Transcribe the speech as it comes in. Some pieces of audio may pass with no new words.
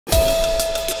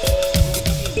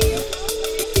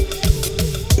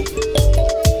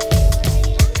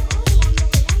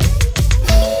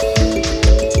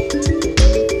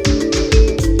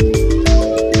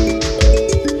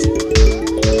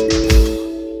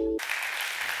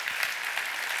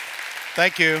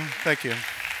Thank you. Thank you.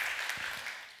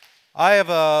 I have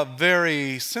a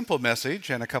very simple message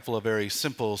and a couple of very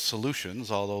simple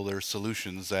solutions, although they're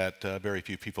solutions that very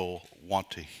few people want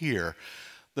to hear.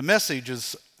 The message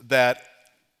is that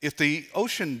if the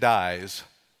ocean dies,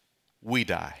 we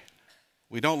die.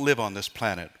 We don't live on this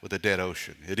planet with a dead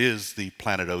ocean. It is the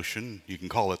planet ocean. You can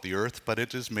call it the Earth, but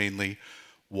it is mainly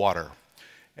water.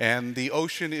 And the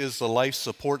ocean is the life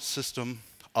support system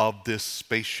of this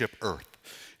spaceship Earth.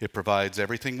 It provides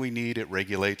everything we need. It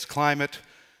regulates climate.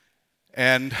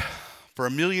 And for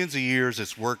millions of years,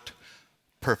 it's worked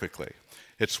perfectly.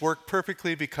 It's worked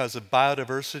perfectly because of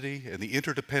biodiversity and the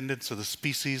interdependence of the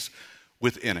species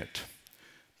within it.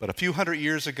 But a few hundred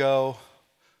years ago,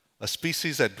 a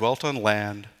species that dwelt on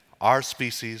land, our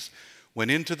species, went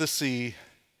into the sea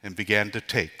and began to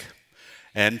take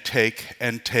and take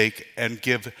and take and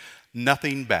give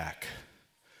nothing back.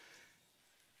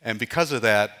 And because of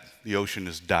that, the ocean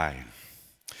is dying.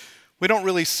 We don't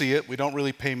really see it, we don't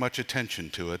really pay much attention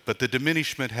to it, but the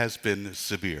diminishment has been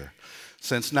severe.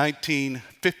 Since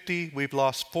 1950, we've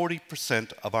lost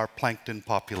 40% of our plankton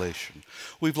population.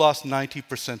 We've lost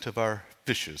 90% of our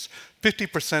fishes.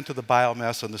 50% of the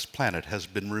biomass on this planet has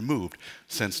been removed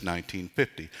since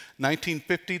 1950.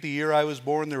 1950, the year I was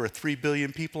born, there were 3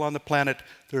 billion people on the planet.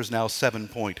 There's now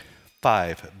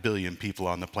 7.5 billion people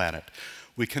on the planet.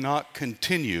 We cannot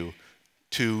continue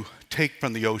to take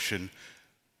from the ocean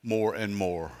more and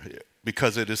more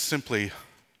because it is simply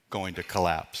going to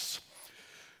collapse.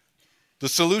 The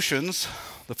solutions,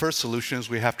 the first solution is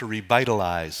we have to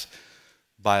revitalize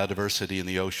biodiversity in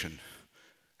the ocean.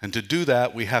 And to do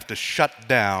that, we have to shut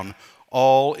down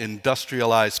all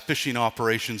industrialized fishing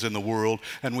operations in the world,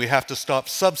 and we have to stop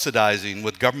subsidizing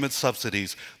with government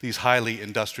subsidies these highly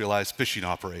industrialized fishing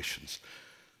operations.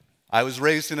 I was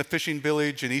raised in a fishing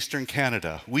village in eastern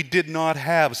Canada. We did not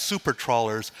have super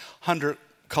trawlers,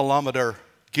 100-kilometer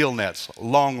gill nets,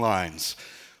 long lines.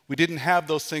 We didn't have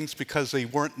those things because they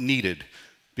weren't needed,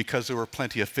 because there were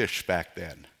plenty of fish back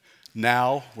then.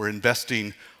 Now we're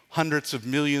investing hundreds of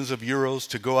millions of euros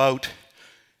to go out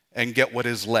and get what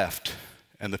is left,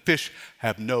 and the fish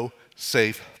have no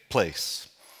safe place.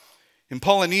 In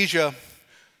Polynesia,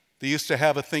 they used to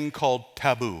have a thing called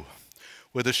taboo,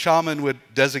 where the shaman would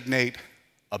designate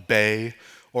a bay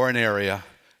or an area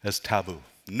as taboo.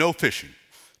 No fishing,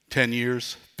 10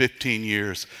 years, 15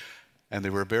 years, and they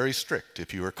were very strict.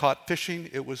 If you were caught fishing,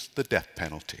 it was the death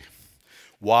penalty.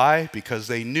 Why? Because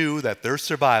they knew that their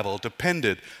survival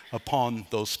depended upon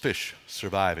those fish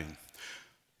surviving.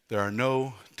 There are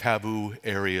no taboo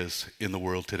areas in the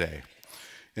world today.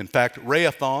 In fact,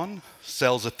 Rayathon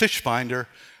sells a fish finder,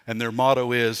 and their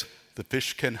motto is, the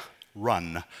fish can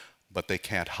run, but they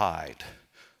can't hide.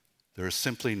 There is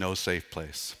simply no safe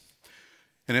place.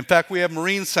 And in fact, we have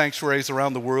marine sanctuaries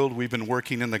around the world. We've been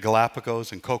working in the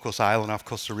Galapagos and Cocos Island off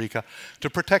Costa Rica to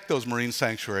protect those marine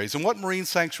sanctuaries. And what marine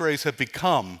sanctuaries have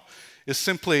become is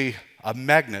simply a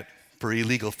magnet for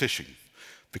illegal fishing,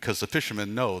 because the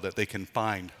fishermen know that they can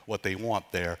find what they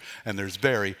want there, and there's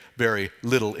very, very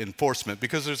little enforcement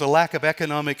because there's a lack of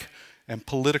economic and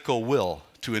political will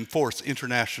to enforce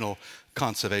international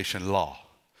conservation law.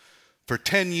 For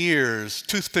 10 years,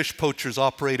 toothfish poachers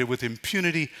operated with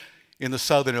impunity in the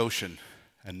Southern Ocean,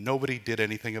 and nobody did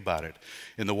anything about it.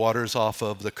 In the waters off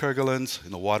of the Kerguelens,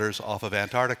 in the waters off of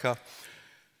Antarctica.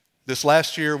 This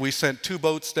last year, we sent 2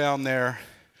 boats down there,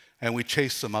 and we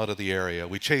chased them out of the area.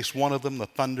 We chased one of them, the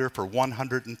Thunder, for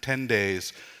 110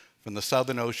 days from the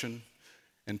Southern Ocean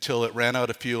until it ran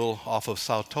out of fuel off of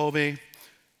Sao Tome,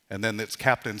 and then its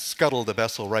captain scuttled the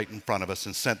vessel right in front of us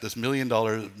and sent this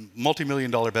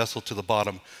multi-million-dollar vessel to the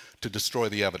bottom to destroy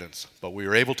the evidence. But we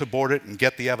were able to board it and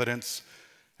get the evidence,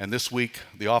 and this week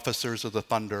the officers of the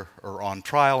Thunder are on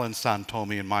trial in Sao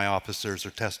Tome, and my officers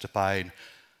are testifying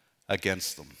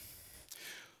against them.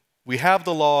 We have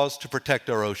the laws to protect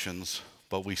our oceans,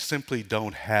 but we simply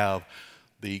don't have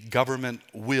the government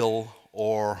will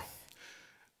or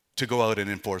to go out and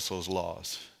enforce those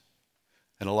laws.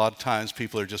 And a lot of times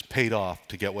people are just paid off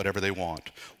to get whatever they want.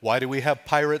 Why do we have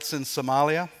pirates in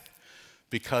Somalia?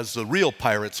 Because the real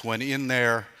pirates went in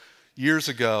there years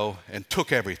ago and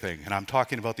took everything. And I'm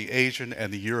talking about the Asian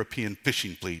and the European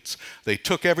fishing fleets. They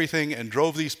took everything and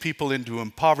drove these people into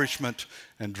impoverishment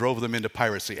and drove them into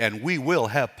piracy. And we will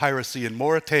have piracy in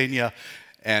Mauritania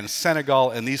and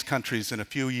Senegal and these countries in a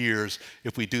few years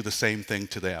if we do the same thing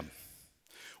to them.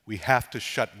 We have to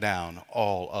shut down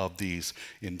all of these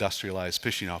industrialized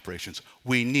fishing operations.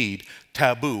 We need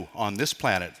taboo on this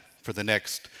planet for the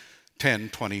next 10,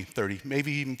 20, 30,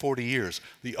 maybe even 40 years.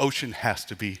 The ocean has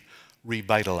to be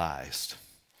revitalized.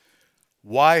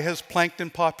 Why has plankton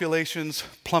populations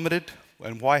plummeted?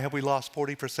 And why have we lost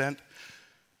 40%?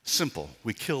 Simple,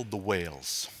 we killed the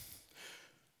whales.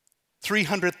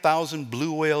 300,000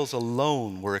 blue whales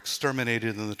alone were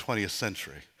exterminated in the 20th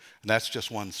century, and that's just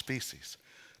one species.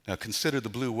 Now consider the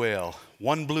blue whale.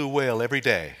 One blue whale every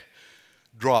day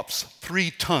drops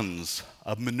 3 tons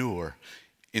of manure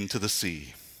into the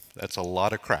sea. That's a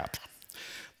lot of crap,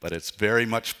 but it's very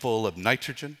much full of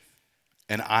nitrogen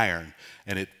and iron,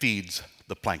 and it feeds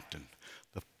the plankton.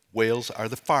 The whales are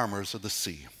the farmers of the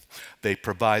sea. They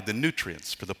provide the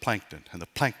nutrients for the plankton, and the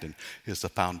plankton is the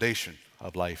foundation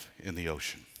of life in the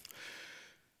ocean.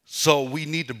 So we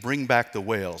need to bring back the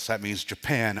whales. That means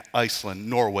Japan, Iceland,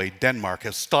 Norway, Denmark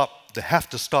have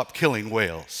to stop killing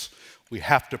whales. We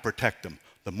have to protect them.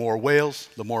 The more whales,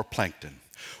 the more plankton.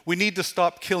 We need to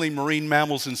stop killing marine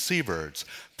mammals and seabirds.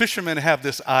 Fishermen have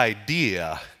this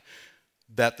idea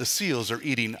that the seals are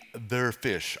eating their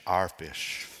fish, our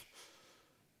fish.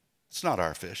 It's not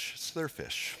our fish, it's their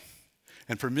fish.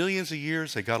 And for millions of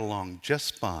years, they got along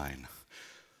just fine.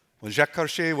 When Jacques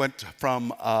Cartier went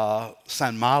from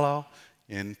Saint-Malo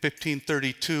in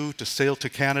 1532 to sail to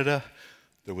Canada,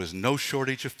 there was no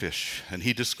shortage of fish, and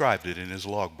he described it in his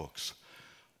logbooks.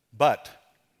 But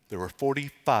there were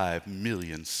 45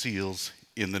 million seals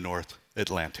in the North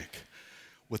Atlantic.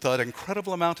 With that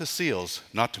incredible amount of seals,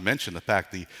 not to mention the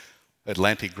fact the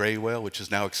Atlantic gray whale, which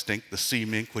is now extinct, the sea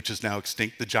mink, which is now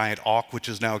extinct, the giant auk, which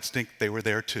is now extinct, they were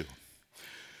there too.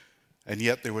 And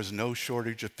yet there was no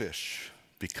shortage of fish,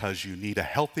 because you need a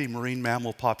healthy marine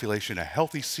mammal population, a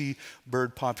healthy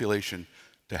seabird population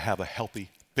to have a healthy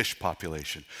fish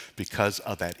population, because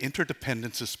of that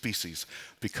interdependence of species,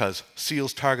 because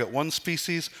seals target one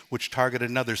species which target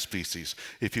another species.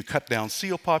 If you cut down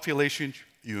seal populations,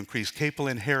 you increase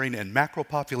capelin, herring, and mackerel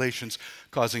populations,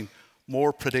 causing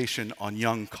more predation on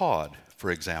young cod,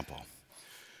 for example.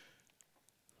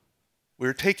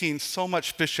 We're taking so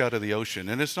much fish out of the ocean,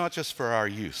 and it's not just for our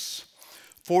use.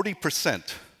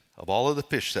 40% of all of the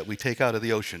fish that we take out of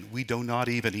the ocean, we do not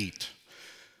even eat.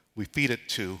 We feed it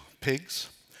to pigs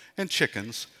and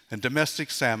chickens and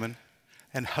domestic salmon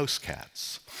and house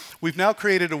cats. We've now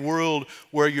created a world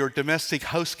where your domestic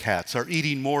house cats are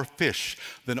eating more fish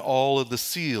than all of the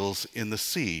seals in the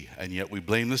sea, and yet we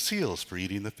blame the seals for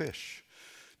eating the fish.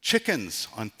 Chickens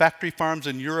on factory farms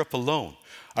in Europe alone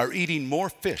are eating more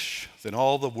fish than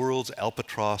all the world's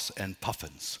albatross and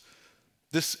puffins.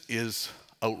 This is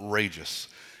outrageous.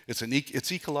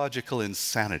 It's ecological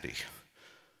insanity.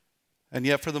 And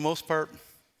yet, for the most part,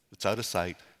 it's out of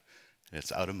sight and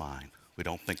it's out of mind. We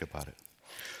don't think about it.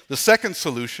 The second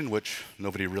solution, which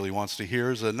nobody really wants to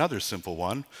hear, is another simple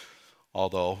one,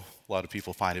 although a lot of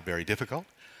people find it very difficult.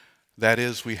 That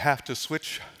is, we have to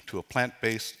switch to a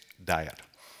plant-based diet.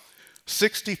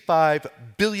 65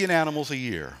 billion animals a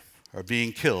year are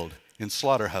being killed in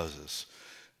slaughterhouses.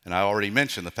 And I already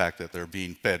mentioned the fact that they're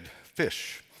being fed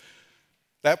fish.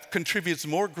 That contributes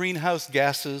more greenhouse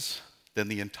gases than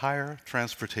the entire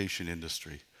transportation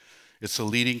industry. It's the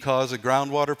leading cause of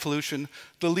groundwater pollution,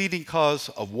 the leading cause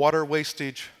of water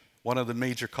wastage, one of the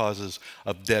major causes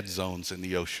of dead zones in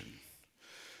the ocean.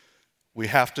 We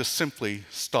have to simply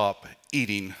stop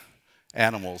eating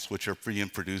animals which are being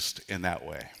produced in that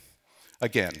way.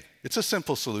 Again, it's a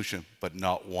simple solution, but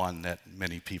not one that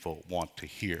many people want to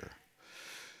hear.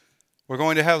 We're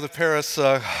going to have the Paris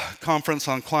Conference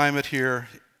on Climate here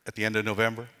at the end of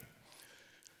November.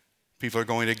 People are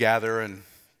going to gather and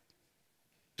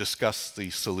discuss the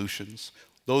solutions.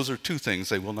 Those are two things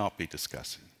they will not be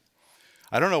discussing.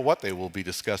 I don't know what they will be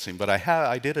discussing, but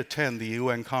I did attend the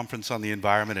UN Conference on the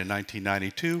Environment in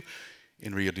 1992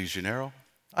 in Rio de Janeiro.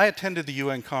 I attended the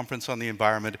UN Conference on the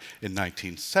Environment in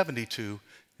 1972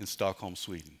 in Stockholm,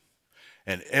 Sweden.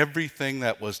 And everything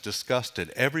that was discussed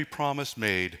and every promise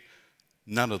made,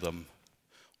 none of them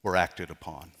were acted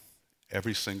upon.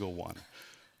 Every single one.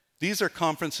 These are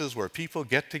conferences where people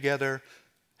get together,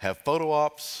 have photo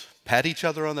ops, pat each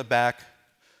other on the back,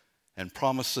 and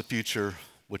promise the future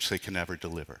which they can never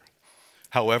deliver.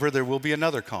 However, there will be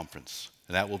another conference,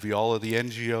 and that will be all of the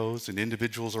NGOs and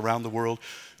individuals around the world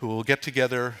who will get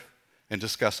together and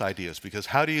discuss ideas. Because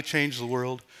how do you change the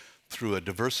world? Through a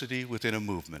diversity within a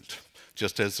movement.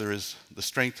 Just as there is the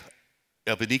strength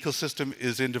of an ecosystem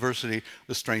is in diversity,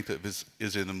 the strength of it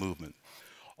is in the movement.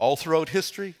 All throughout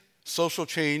history, social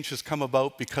change has come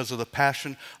about because of the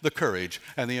passion, the courage,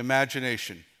 and the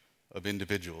imagination of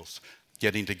individuals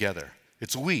getting together.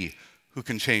 It's we who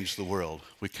can change the world.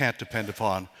 We can't depend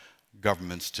upon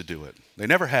governments to do it. They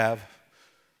never have,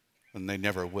 and they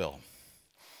never will.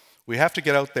 We have to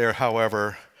get out there,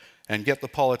 however, and get the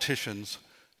politicians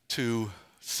to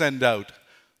send out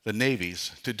the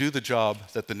navies to do the job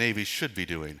that the navies should be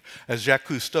doing. As Jacques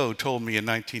Cousteau told me in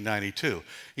 1992,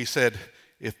 he said,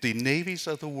 if the navies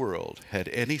of the world had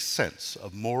any sense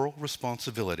of moral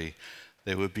responsibility,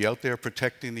 they would be out there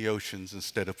protecting the oceans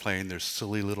instead of playing their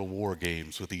silly little war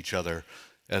games with each other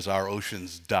as our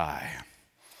oceans die.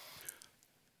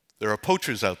 There are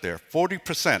poachers out there.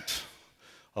 40%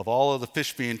 of all of the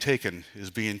fish being taken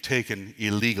is being taken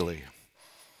illegally.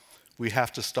 We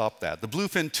have to stop that. The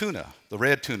bluefin tuna, the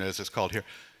red tuna as it's called here,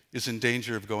 is in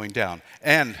danger of going down.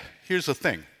 And here's the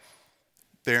thing.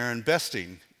 They're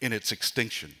investing in its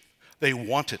extinction. They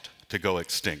want it to go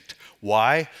extinct.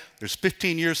 Why? There's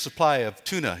 15 years supply of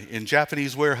tuna in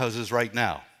Japanese warehouses right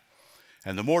now.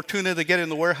 And the more tuna they get in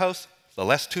the warehouse, the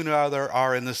less tuna there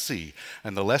are in the sea.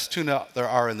 And the less tuna there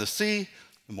are in the sea,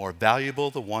 the more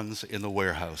valuable the ones in the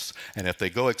warehouse. And if they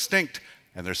go extinct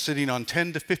and they're sitting on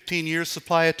 10 to 15 years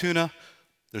supply of tuna,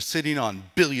 they're sitting on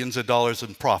billions of dollars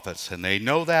in profits. And they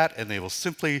know that, and they will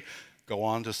simply go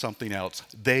on to something else.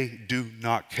 They do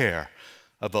not care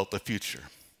about the future.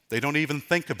 They don't even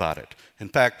think about it. In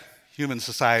fact, human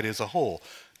society as a whole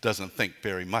doesn't think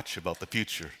very much about the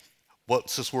future.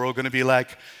 What's this world going to be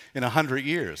like in 100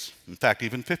 years? In fact,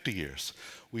 even 50 years.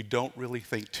 We don't really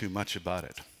think too much about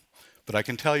it. But I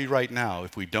can tell you right now,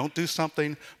 if we don't do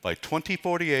something by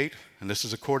 2048, and this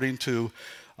is according to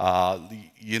the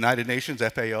United Nations,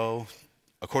 FAO,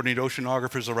 according to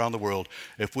oceanographers around the world,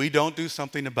 if we don't do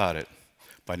something about it,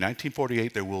 by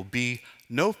 1948 there will be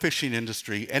no fishing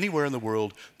industry anywhere in the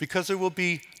world because there will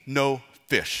be no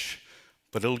fish.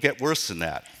 But it'll get worse than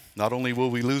that. Not only will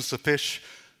we lose the fish,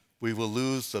 we will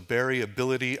lose the very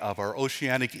ability of our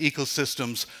oceanic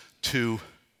ecosystems to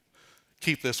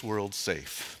keep this world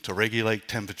safe, to regulate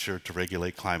temperature, to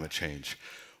regulate climate change.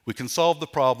 We can solve the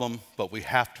problem, but we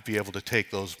have to be able to take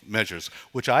those measures,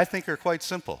 which I think are quite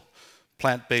simple.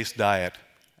 Plant-based diet,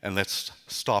 and let's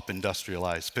stop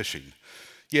industrialized fishing.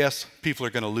 Yes, people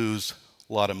are going to lose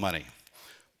a lot of money,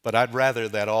 but I'd rather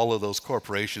that all of those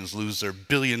corporations lose their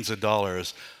billions of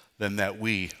dollars than that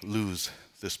we lose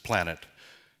this planet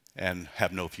and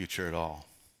have no future at all.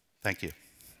 Thank you.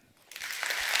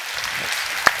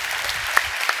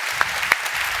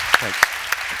 Thanks.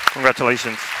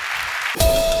 Congratulations.